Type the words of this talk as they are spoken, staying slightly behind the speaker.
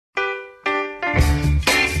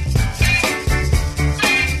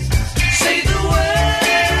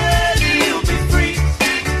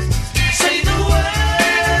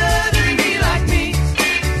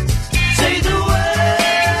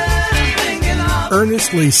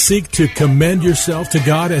earnestly seek to commend yourself to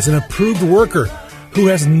God as an approved worker who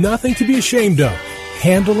has nothing to be ashamed of,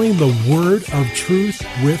 handling the word of truth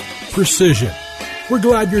with precision. We're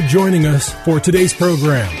glad you're joining us for today's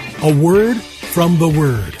program, A Word from the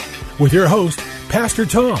Word, with your host, Pastor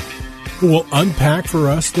Tom, who will unpack for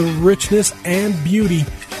us the richness and beauty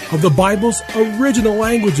of the Bible's original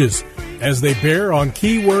languages as they bear on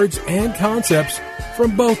key words and concepts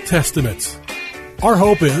from both Testaments. Our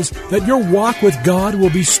hope is that your walk with God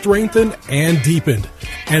will be strengthened and deepened,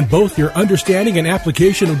 and both your understanding and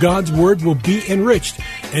application of God's Word will be enriched,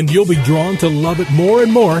 and you'll be drawn to love it more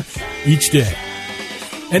and more each day.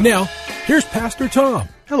 And now, here's Pastor Tom.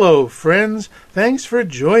 Hello, friends. Thanks for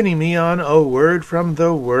joining me on A Word from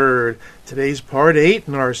the Word. Today's part 8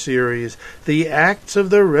 in our series, The Acts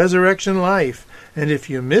of the Resurrection Life. And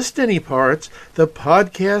if you missed any parts, the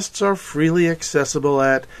podcasts are freely accessible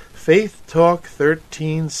at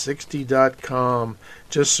faithtalk1360.com.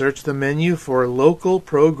 Just search the menu for local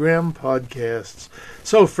program podcasts.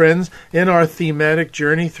 So, friends, in our thematic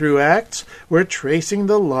journey through Acts, we're tracing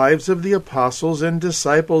the lives of the apostles and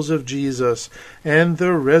disciples of Jesus and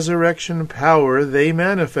the resurrection power they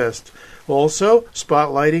manifest. Also,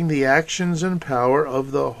 spotlighting the actions and power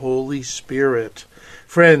of the Holy Spirit.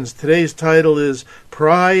 Friends, today's title is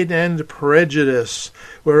Pride and Prejudice.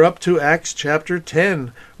 We're up to Acts chapter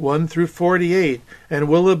 10, 1 through 48, and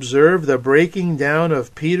we'll observe the breaking down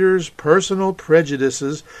of Peter's personal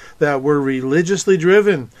prejudices that were religiously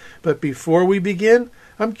driven. But before we begin,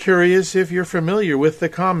 I'm curious if you're familiar with the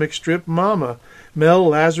comic strip Mama, Mel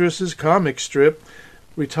Lazarus's comic strip.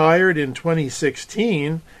 Retired in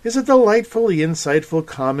 2016, is a delightfully insightful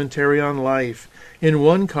commentary on life. In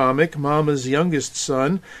one comic, Mama's youngest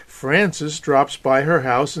son, Francis, drops by her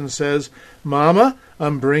house and says, "Mama,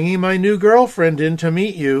 I'm bringing my new girlfriend in to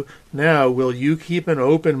meet you. Now, will you keep an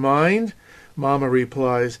open mind?" Mama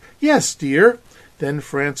replies, "Yes, dear." Then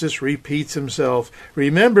Francis repeats himself,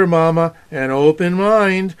 "Remember, Mama, an open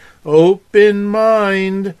mind, open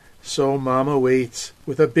mind." So Mama waits,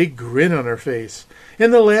 with a big grin on her face.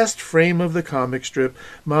 In the last frame of the comic strip,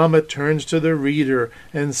 Mama turns to the reader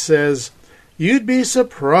and says, "You'd be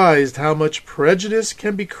surprised how much prejudice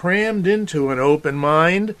can be crammed into an open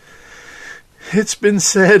mind." It's been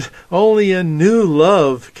said only a new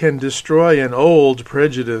love can destroy an old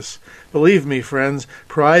prejudice. Believe me, friends,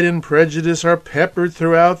 pride and prejudice are peppered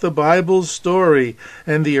throughout the Bible's story,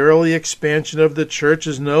 and the early expansion of the church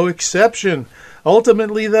is no exception.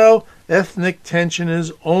 Ultimately, though, ethnic tension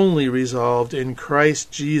is only resolved in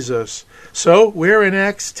Christ Jesus. So, we're in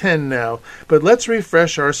Acts 10 now, but let's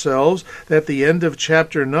refresh ourselves that the end of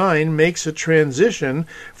chapter 9 makes a transition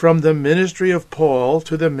from the ministry of Paul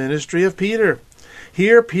to the ministry of Peter.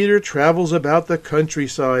 Here Peter travels about the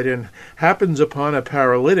countryside and happens upon a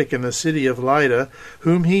paralytic in the city of Lydda,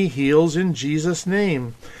 whom he heals in Jesus'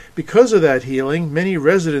 name. Because of that healing, many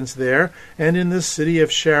residents there and in the city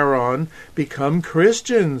of Sharon become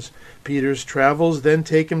Christians. Peter's travels then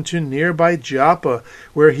take him to nearby Joppa,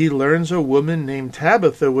 where he learns a woman named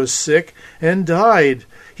Tabitha was sick and died.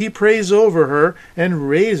 He prays over her and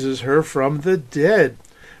raises her from the dead.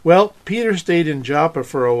 Well, Peter stayed in Joppa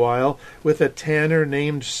for a while with a tanner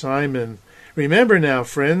named Simon. Remember now,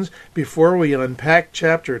 friends, before we unpack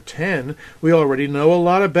chapter 10, we already know a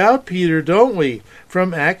lot about Peter, don't we?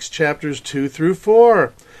 From Acts chapters 2 through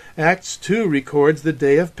 4. Acts 2 records the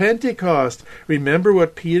day of Pentecost. Remember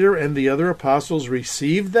what Peter and the other apostles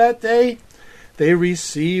received that day? They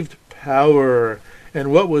received power.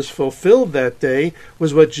 And what was fulfilled that day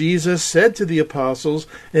was what Jesus said to the apostles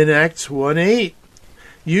in Acts 1:8.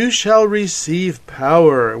 "You shall receive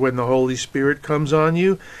power when the Holy Spirit comes on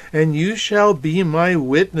you, and you shall be my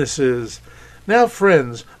witnesses." Now,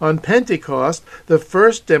 friends, on Pentecost, the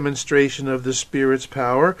first demonstration of the Spirit's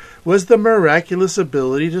power was the miraculous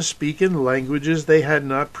ability to speak in languages they had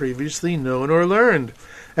not previously known or learned.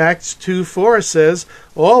 Acts 2:4 says,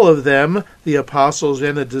 "All of them, the apostles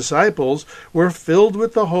and the disciples, were filled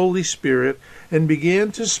with the Holy Spirit and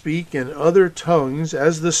began to speak in other tongues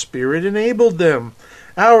as the Spirit enabled them."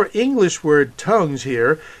 Our English word tongues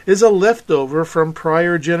here is a leftover from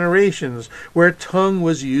prior generations where tongue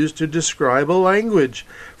was used to describe a language.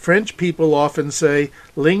 French people often say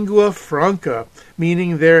lingua franca,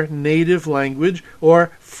 meaning their native language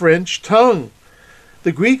or French tongue.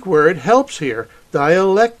 The Greek word helps here,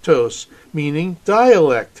 dialectos, meaning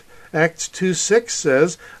dialect. Acts 2:6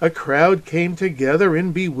 says, "A crowd came together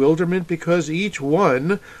in bewilderment because each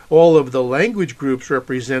one," all of the language groups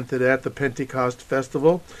represented at the Pentecost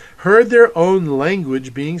festival, "heard their own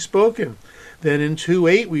language being spoken." Then in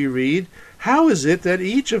 2:8 we read, "How is it that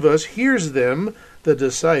each of us hears them the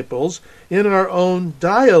disciples, in our own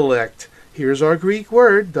dialect. Here's our Greek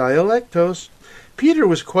word, dialectos. Peter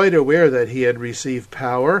was quite aware that he had received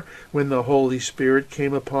power when the Holy Spirit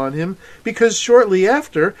came upon him, because shortly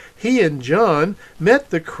after, he and John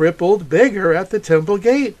met the crippled beggar at the temple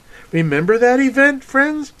gate. Remember that event,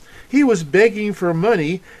 friends? He was begging for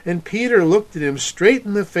money, and Peter looked at him straight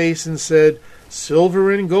in the face and said,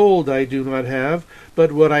 "Silver and gold I do not have,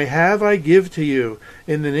 but what I have I give to you.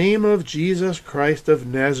 In the name of Jesus Christ of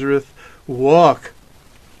Nazareth, walk."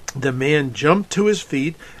 The man jumped to his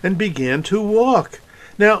feet and began to walk.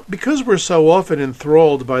 Now, because we're so often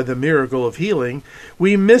enthralled by the miracle of healing,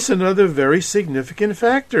 we miss another very significant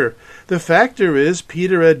factor. The factor is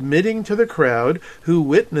Peter admitting to the crowd who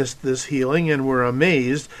witnessed this healing and were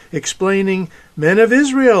amazed, explaining, "Men of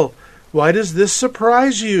Israel, why does this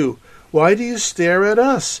surprise you? Why do you stare at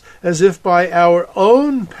us as if by our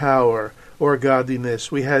own power or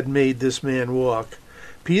godliness we had made this man walk?"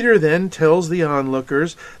 Peter then tells the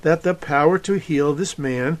onlookers that the power to heal this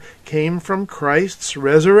man came from Christ's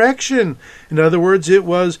resurrection. In other words, it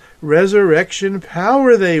was resurrection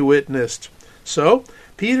power they witnessed. So,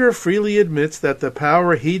 Peter freely admits that the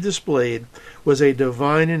power he displayed was a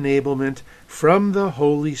divine enablement from the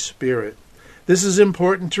Holy Spirit. This is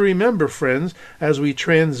important to remember, friends, as we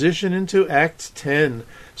transition into Acts 10.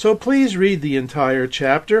 So please read the entire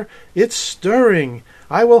chapter. It's stirring.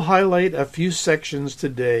 I will highlight a few sections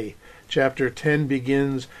today. Chapter 10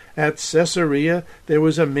 begins, "At Caesarea there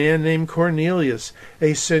was a man named Cornelius,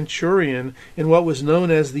 a centurion in what was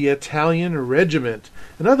known as the Italian regiment."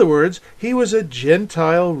 In other words, he was a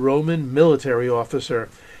Gentile Roman military officer.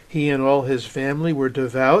 He and all his family were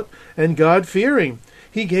devout and God-fearing.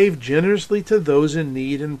 He gave generously to those in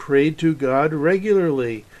need and prayed to God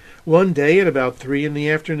regularly. One day at about 3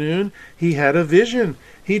 p.m, he had a vision.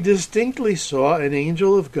 He distinctly saw an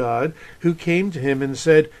angel of God who came to him and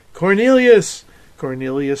said, "Cornelius!"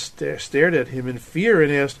 Cornelius stared at him in fear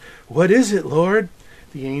and asked, "What is it, Lord?"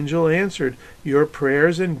 The angel answered, "Your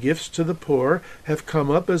prayers and gifts to the poor have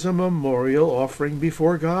come up as a memorial offering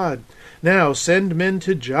before God. Now send men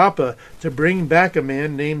to Joppa to bring back a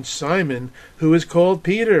man named Simon, who is called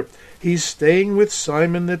Peter. He's staying with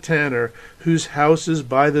Simon the tanner, whose house is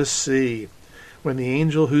by the sea." When the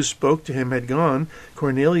angel who spoke to him had gone,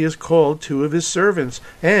 Cornelius called 2 of his servants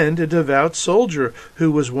and a devout soldier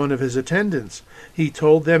who was one of his attendants. He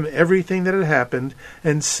told them everything that had happened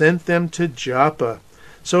and sent them to Joppa.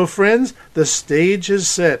 So, friends, the stage is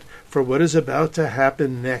set for what is about to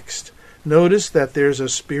happen next. Notice that there's a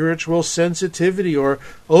spiritual sensitivity or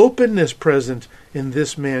openness present in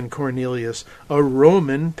this man Cornelius, a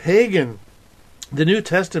Roman pagan. The New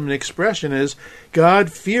Testament expression is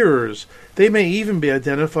God-fearers. They may even be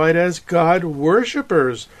identified as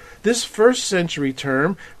God-worshippers. This first-century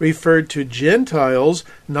term referred to Gentiles,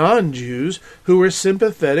 non-Jews, who were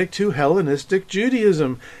sympathetic to Hellenistic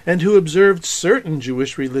Judaism and who observed certain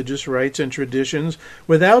Jewish religious rites and traditions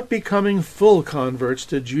without becoming full converts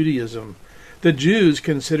to Judaism. The Jews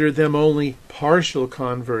considered them only partial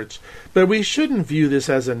converts, but we shouldn't view this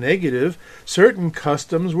as a negative. Certain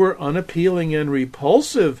customs were unappealing and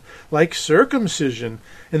repulsive, like circumcision.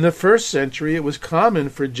 In the first century, it was common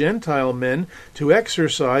for Gentile men to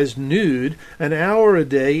exercise nude an hour a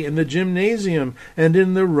day in the gymnasium and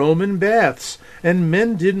in the Roman baths, and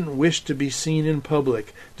men didn't wish to be seen in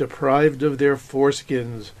public, deprived of their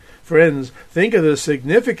foreskins. Friends, think of the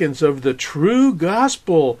significance of the true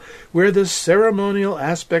gospel, where the ceremonial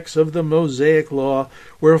aspects of the Mosaic law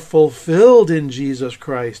were fulfilled in Jesus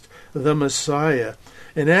Christ, the Messiah.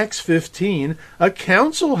 In Acts 15, a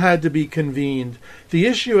council had to be convened. The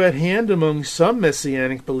issue at hand among some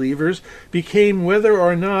Messianic believers became whether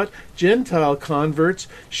or not Gentile converts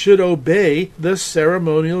should obey the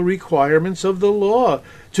ceremonial requirements of the law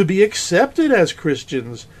to be accepted as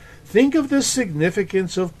Christians. Think of the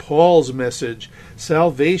significance of Paul's message,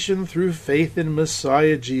 salvation through faith in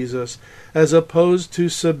Messiah Jesus, as opposed to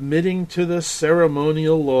submitting to the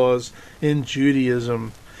ceremonial laws in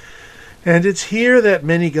Judaism. And it's here that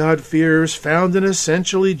many God-fearers found an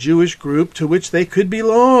essentially Jewish group to which they could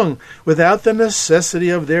belong, without the necessity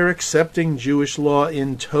of their accepting Jewish law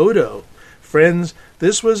in toto. Friends,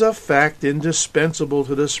 this was a fact indispensable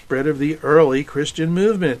to the spread of the early Christian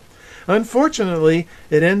movement. Unfortunately,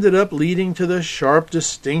 it ended up leading to the sharp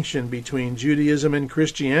distinction between Judaism and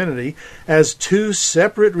Christianity as 2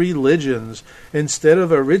 separate religions, instead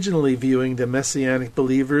of originally viewing the Messianic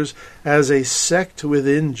believers as a sect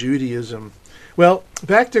within Judaism. Well,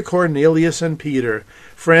 back to Cornelius and Peter.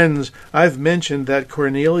 Friends, I've mentioned that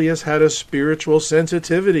Cornelius had a spiritual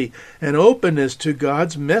sensitivity and openness to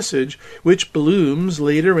God's message, which blooms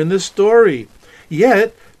later in the story.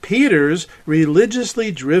 Yet, Peter's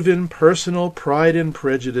religiously driven personal pride and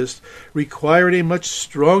prejudice required a much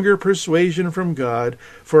stronger persuasion from God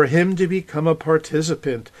for him to become a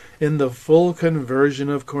participant in the full conversion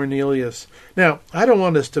of Cornelius. Now, I don't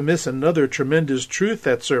want us to miss another tremendous truth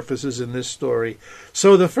that surfaces in this story.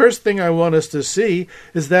 So the first thing I want us to see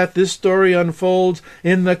is that this story unfolds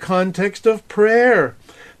in the context of prayer.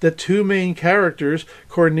 The two main characters,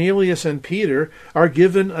 Cornelius and Peter, are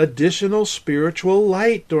given additional spiritual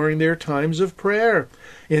light during their times of prayer.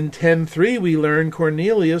 In 10:3 we learn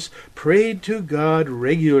Cornelius prayed to God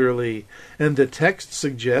regularly, and the text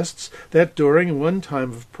suggests that during one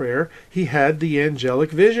time of prayer he had the angelic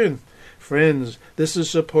vision. Friends, this is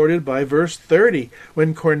supported by verse 30,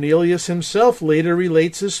 when Cornelius himself later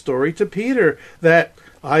relates his story to Peter, that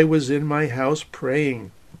I was in my house praying,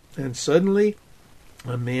 and suddenly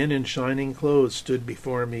a man in shining clothes stood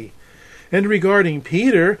before me. And regarding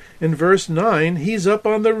Peter, in verse 9, he's up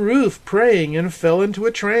on the roof praying and fell into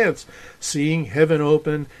a trance, seeing heaven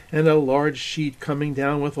open and a large sheet coming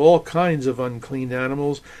down with all kinds of unclean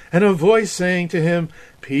animals, and a voice saying to him,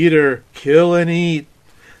 Peter, kill and eat.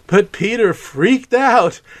 But Peter freaked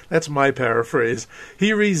out. That's my paraphrase.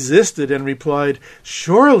 He resisted and replied,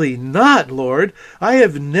 Surely not, Lord. I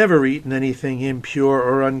have never eaten anything impure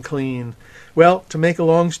or unclean. Well, to make a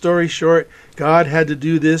long story short, God had to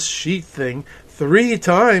do this sheet thing 3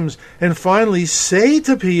 times and finally say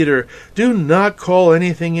to Peter, do not call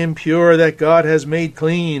anything impure that God has made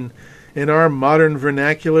clean. In our modern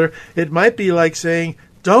vernacular, it might be like saying,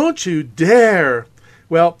 don't you dare.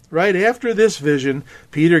 Well, right after this vision,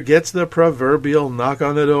 Peter gets the proverbial knock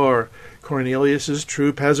on the door. Cornelius'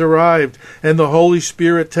 troop has arrived, and the Holy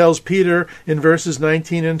Spirit tells Peter in verses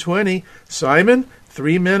 19 and 20, Simon,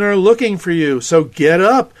 3 men are looking for you, so get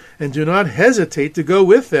up and do not hesitate to go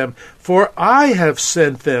with them, for I have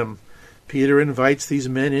sent them. Peter invites these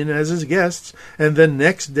men in as his guests, and the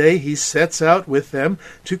next day he sets out with them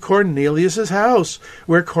to Cornelius' house,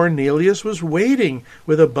 where Cornelius was waiting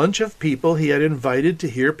with a bunch of people he had invited to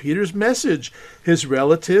hear Peter's message, his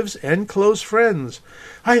relatives and close friends.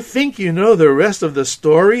 I think you know the rest of the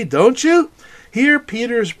story, don't you? Here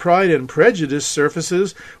Peter's pride and prejudice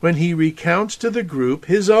surfaces when he recounts to the group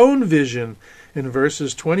his own vision in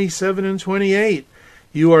verses 27 and 28.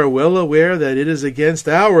 You are well aware that it is against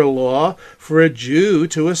our law for a Jew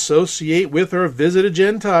to associate with or visit a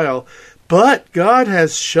Gentile, but God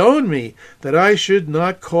has shown me that I should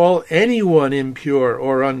not call anyone impure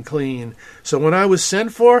or unclean. So when I was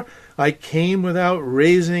sent for, I came without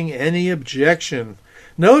raising any objection.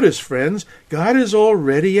 Notice, friends, God is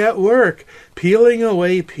already at work, peeling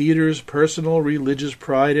away Peter's personal religious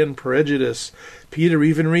pride and prejudice. Peter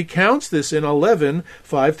even recounts this in 11,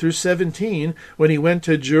 5-17, when he went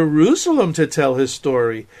to Jerusalem to tell his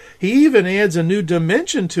story. He even adds a new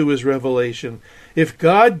dimension to his revelation. If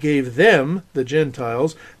God gave them, the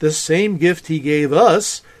Gentiles, the same gift he gave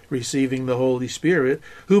us, receiving the Holy Spirit,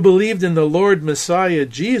 who believed in the Lord Messiah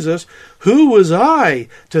Jesus, who was I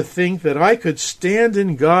to think that I could stand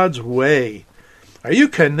in God's way? Are you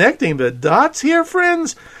connecting the dots here,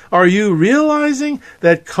 friends? Are you realizing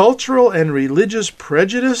that cultural and religious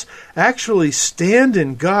prejudice actually stand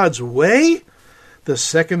in God's way? The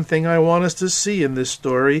second thing I want us to see in this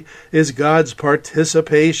story is God's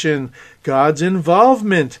participation, God's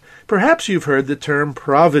involvement. Perhaps you've heard the term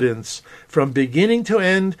providence. From beginning to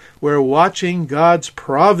end, we're watching God's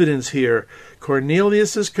providence here.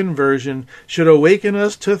 Cornelius' conversion should awaken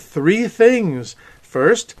us to 3 things.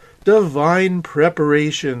 First, divine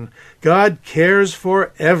preparation. God cares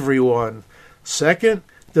for everyone. Second,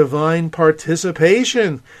 divine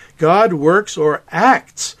participation. God works or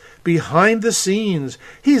acts behind the scenes.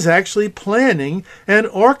 He's actually planning and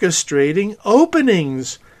orchestrating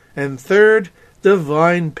openings. And third,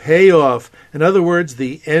 divine payoff. In other words,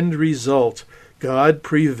 the end result. God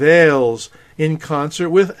prevails in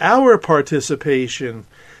concert with our participation.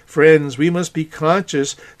 Friends, we must be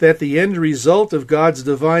conscious that the end result of God's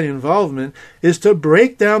divine involvement is to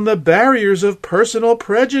break down the barriers of personal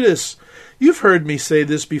prejudice. You've heard me say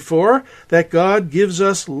this before, that God gives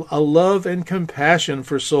us a love and compassion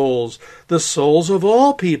for souls, the souls of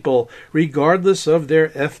all people, regardless of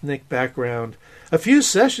their ethnic background. A few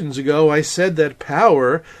sessions ago, I said that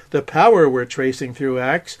power, the power we're tracing through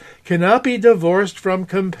Acts, cannot be divorced from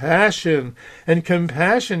compassion, and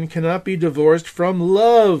compassion cannot be divorced from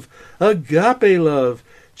love, agape love.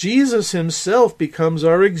 Jesus himself becomes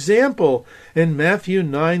our example. In Matthew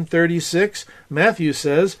 9:36, Matthew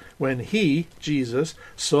says, when he, Jesus,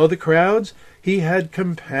 saw the crowds, he had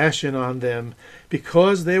compassion on them,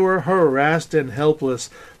 because they were harassed and helpless,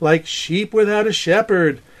 like sheep without a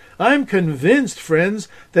shepherd. I'm convinced, friends,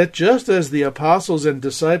 that just as the apostles and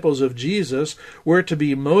disciples of Jesus were to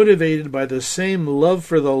be motivated by the same love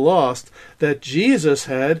for the lost that Jesus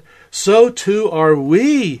had, so too are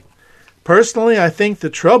we. Personally, I think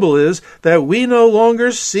the trouble is that we no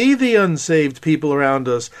longer see the unsaved people around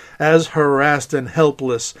us as harassed and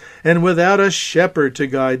helpless, and without a shepherd to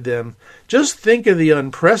guide them. Just think of the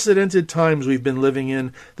unprecedented times we've been living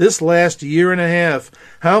in this last year and a half.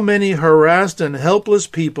 How many harassed and helpless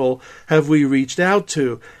people have we reached out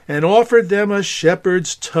to and offered them a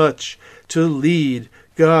shepherd's touch to lead,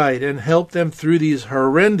 guide, and help them through these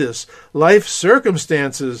horrendous life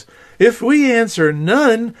circumstances? If we answer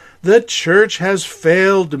none, the church has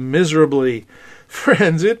failed miserably.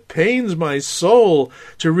 Friends, it pains my soul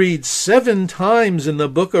to read 7 times in the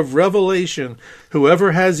book of Revelation,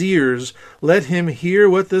 "Whoever has ears, let him hear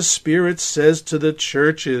what the Spirit says to the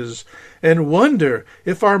churches," and wonder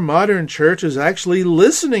if our modern church is actually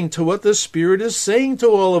listening to what the Spirit is saying to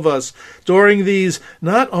all of us during these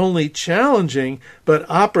not only challenging but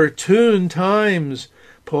opportune times.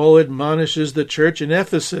 Paul admonishes the church in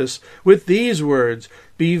Ephesus with these words,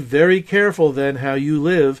 "Be very careful then how you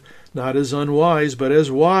live, not as unwise, but as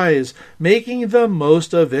wise, making the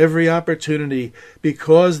most of every opportunity,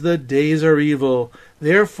 because the days are evil.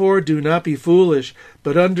 Therefore do not be foolish,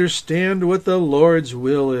 but understand what the Lord's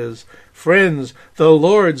will is." Friends, the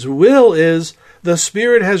Lord's will is, the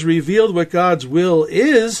Spirit has revealed what God's will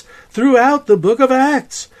is throughout the book of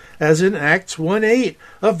Acts. As in Acts 1:8,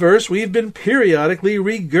 a verse we've been periodically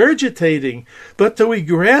regurgitating. But do we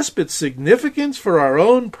grasp its significance for our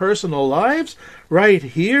own personal lives, right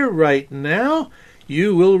here, right now?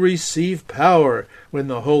 You will receive power when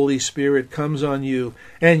the Holy Spirit comes on you,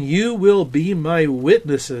 and you will be my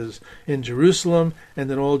witnesses in Jerusalem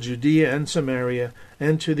and in all Judea and Samaria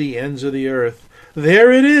and to the ends of the earth.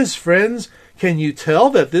 There it is, friends. Can you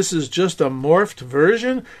tell that this is just a morphed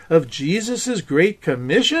version of Jesus' Great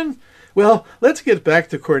Commission? Well, let's get back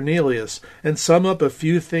to Cornelius and sum up a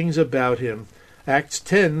few things about him. Acts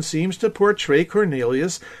 10 seems to portray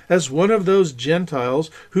Cornelius as one of those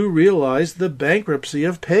Gentiles who realized the bankruptcy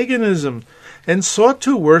of paganism and sought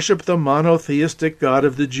to worship the monotheistic God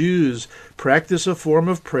of the Jews, practice a form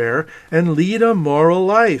of prayer, and lead a moral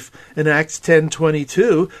life. In Acts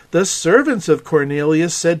 10:22, the servants of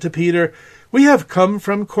Cornelius said to Peter, "We have come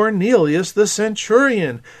from Cornelius the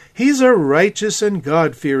centurion. He's a righteous and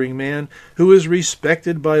God-fearing man who is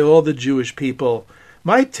respected by all the Jewish people."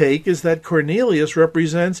 My take is that Cornelius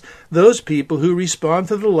represents those people who respond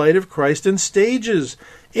to the light of Christ in stages,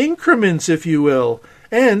 increments, if you will.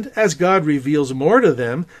 And as God reveals more to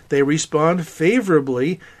them, they respond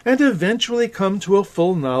favorably and eventually come to a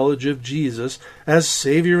full knowledge of Jesus as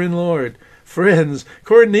Savior and Lord. Friends,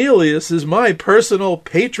 Cornelius is my personal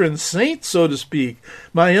patron saint, so to speak.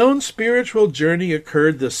 My own spiritual journey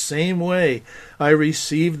occurred the same way. I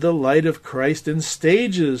received the light of Christ in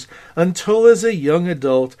stages until as a young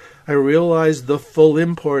adult I realized the full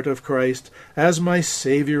import of Christ as my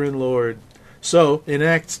Savior and Lord. So, in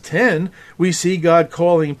Acts 10, we see God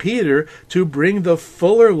calling Peter to bring the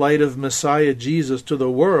fuller light of Messiah Jesus to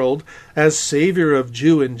the world as Savior of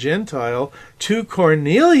Jew and Gentile to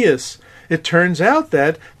Cornelius. It turns out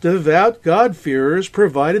that devout God-fearers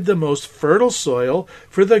provided the most fertile soil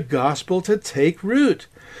for the gospel to take root.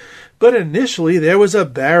 But initially there was a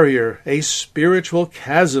barrier, a spiritual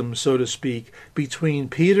chasm, so to speak, between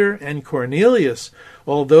Peter and Cornelius.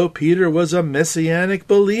 Although Peter was a messianic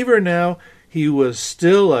believer now, he was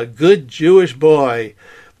still a good Jewish boy.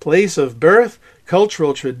 Place of birth,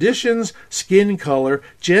 cultural traditions, skin color,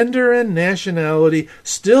 gender, and nationality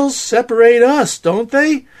still separate us, don't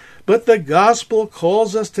they? But the gospel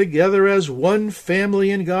calls us together as one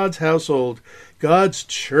family in God's household, God's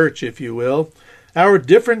church, if you will. Our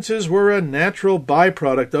differences were a natural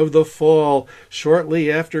byproduct of the fall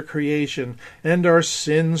shortly after creation, and our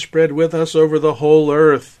sin spread with us over the whole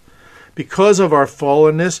earth. Because of our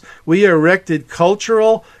fallenness, we erected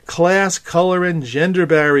cultural, class, color, and gender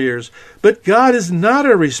barriers. But God is not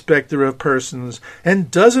a respecter of persons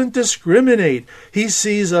and doesn't discriminate. He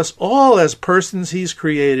sees us all as persons He's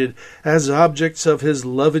created, as objects of His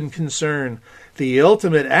love and concern. The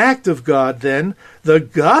ultimate act of God, then, the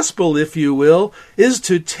gospel, if you will, is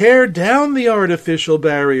to tear down the artificial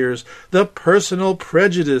barriers, the personal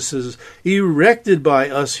prejudices erected by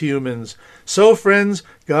us humans. So, friends,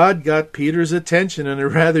 God got Peter's attention in a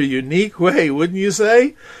rather unique way, wouldn't you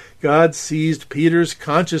say? God seized Peter's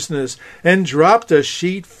consciousness and dropped a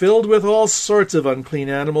sheet filled with all sorts of unclean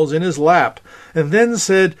animals in his lap, and then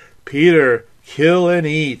said, "Peter, kill and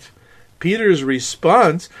eat." Peter's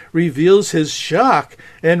response reveals his shock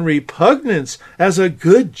and repugnance as a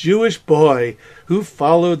good Jewish boy who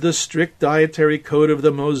followed the strict dietary code of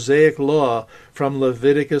the Mosaic Law from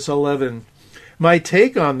Leviticus 11. My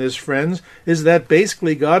take on this, friends, is that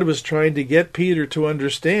basically God was trying to get Peter to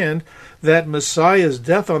understand that Messiah's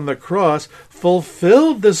death on the cross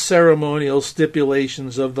fulfilled the ceremonial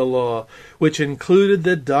stipulations of the law, which included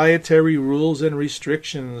the dietary rules and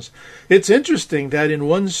restrictions. It's interesting that in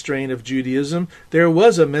one strain of Judaism, there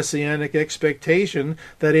was a messianic expectation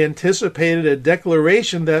that anticipated a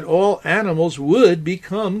declaration that all animals would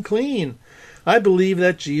become clean. I believe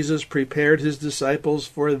that Jesus prepared his disciples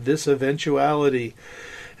for this eventuality,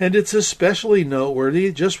 and it's especially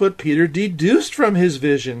noteworthy just what Peter deduced from his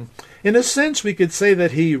vision. In a sense, we could say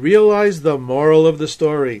that he realized the moral of the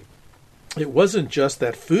story. It wasn't just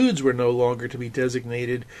that foods were no longer to be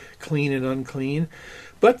designated clean and unclean,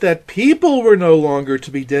 but that people were no longer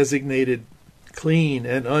to be designated clean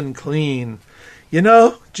and unclean. You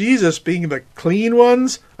know, Jesus being the clean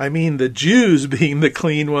ones, I mean the Jews being the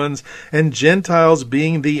clean ones, and Gentiles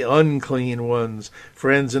being the unclean ones.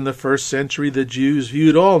 Friends, in the first century, the Jews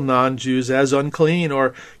viewed all non-Jews as unclean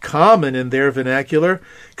or common in their vernacular.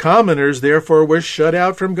 Commoners, therefore, were shut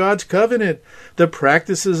out from God's covenant. The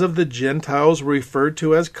practices of the Gentiles were referred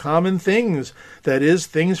to as common things, that is,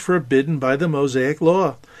 things forbidden by the Mosaic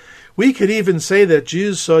Law. We could even say that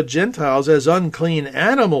Jews saw Gentiles as unclean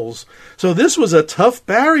animals. So this was a tough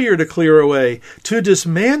barrier to clear away, to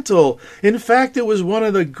dismantle. In fact, it was one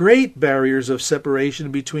of the great barriers of separation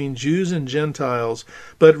between Jews and Gentiles.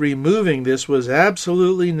 But removing this was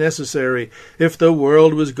absolutely necessary if the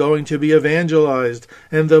world was going to be evangelized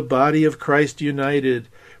and the body of Christ united.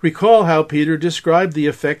 Recall how Peter described the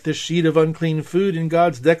effect the sheet of unclean food in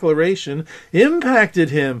God's declaration impacted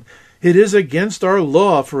him. It is against our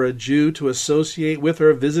law for a Jew to associate with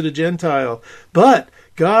or visit a Gentile, but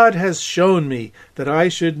God has shown me that I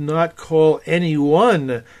should not call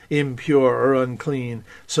anyone impure or unclean.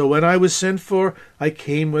 So when I was sent for, I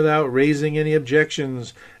came without raising any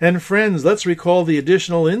objections. And friends, let's recall the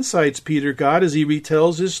additional insights Peter got as he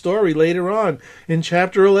retells his story later on in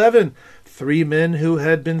chapter 11. 3 men who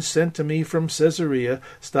had been sent to me from Caesarea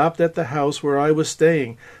stopped at the house where I was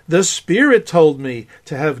staying. The Spirit told me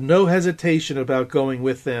to have no hesitation about going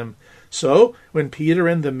with them. So, when Peter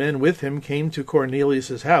and the men with him came to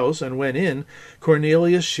Cornelius' house and went in,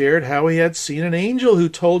 Cornelius shared how he had seen an angel who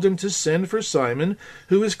told him to send for Simon,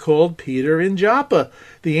 who is called Peter, in Joppa.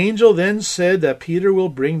 The angel then said that Peter will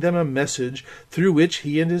bring them a message through which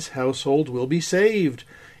he and his household will be saved.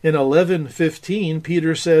 In 11:15,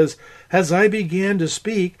 Peter says, "As I began to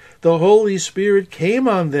speak, the Holy Spirit came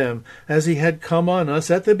on them, as he had come on us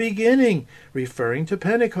at the beginning," referring to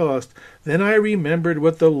Pentecost. "Then I remembered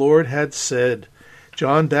what the Lord had said.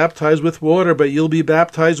 John baptized with water, but you'll be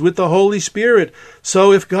baptized with the Holy Spirit.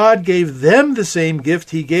 So if God gave them the same gift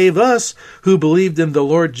he gave us, who believed in the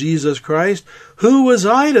Lord Jesus Christ, who was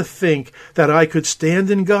I to think that I could stand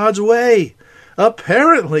in God's way?"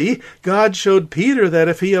 Apparently, God showed Peter that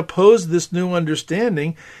if he opposed this new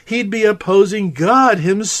understanding, he'd be opposing God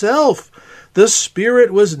himself. The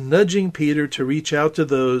Spirit was nudging Peter to reach out to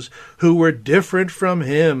those who were different from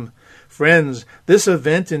him. Friends, this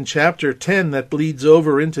event in chapter 10 that bleeds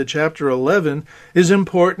over into chapter 11 is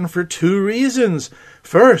important for 2 reasons.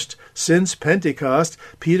 First, since Pentecost,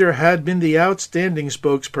 Peter had been the outstanding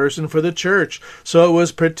spokesperson for the church, so it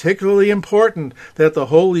was particularly important that the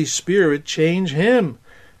Holy Spirit change him.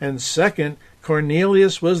 And second,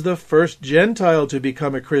 Cornelius was the first Gentile to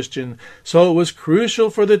become a Christian, so it was crucial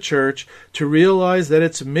for the church to realize that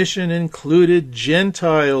its mission included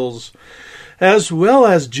Gentiles, as well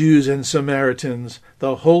as Jews and Samaritans.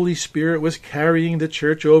 The Holy Spirit was carrying the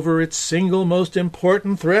church over its single most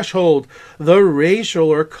important threshold, the racial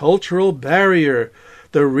or cultural barrier.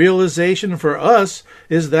 The realization for us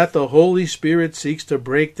is that the Holy Spirit seeks to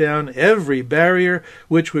break down every barrier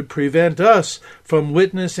which would prevent us from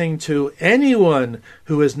witnessing to anyone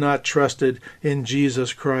who has not trusted in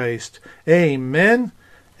Jesus Christ. Amen.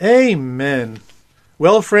 Amen.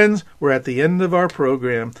 Well, friends, we're at the end of our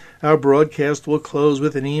program. Our broadcast will close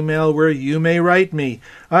with an email where you may write me.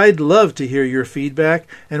 I'd love to hear your feedback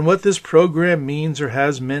and what this program means or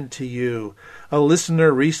has meant to you. A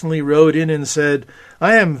listener recently wrote in and said,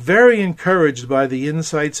 "I am very encouraged by the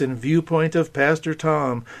insights and viewpoint of Pastor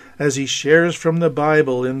Tom as he shares from the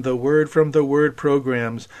Bible in the Word from the Word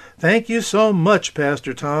programs. Thank you so much,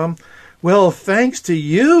 Pastor Tom." Well, thanks to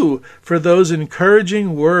you for those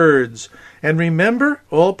encouraging words. And remember,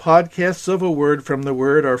 all podcasts of A Word from the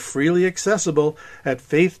Word are freely accessible at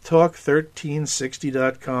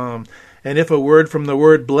faithtalk1360.com. And if a word from the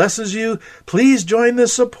Word blesses you, please join the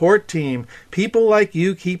support team. People like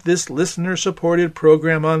you keep this listener-supported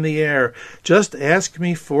program on the air. Just ask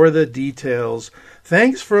me for the details.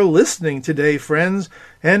 Thanks for listening today, friends.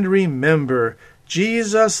 And remember,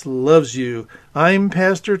 Jesus loves you. I'm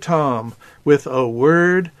Pastor Tom with a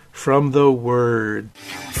word from the Word.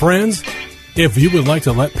 Friends, if you would like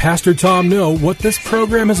to let Pastor Tom know what this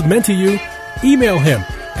program has meant to you, email him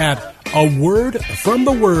at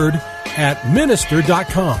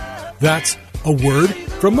awordfromtheword@minister.com. That's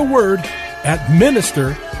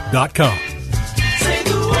awordfromtheword@minister.com.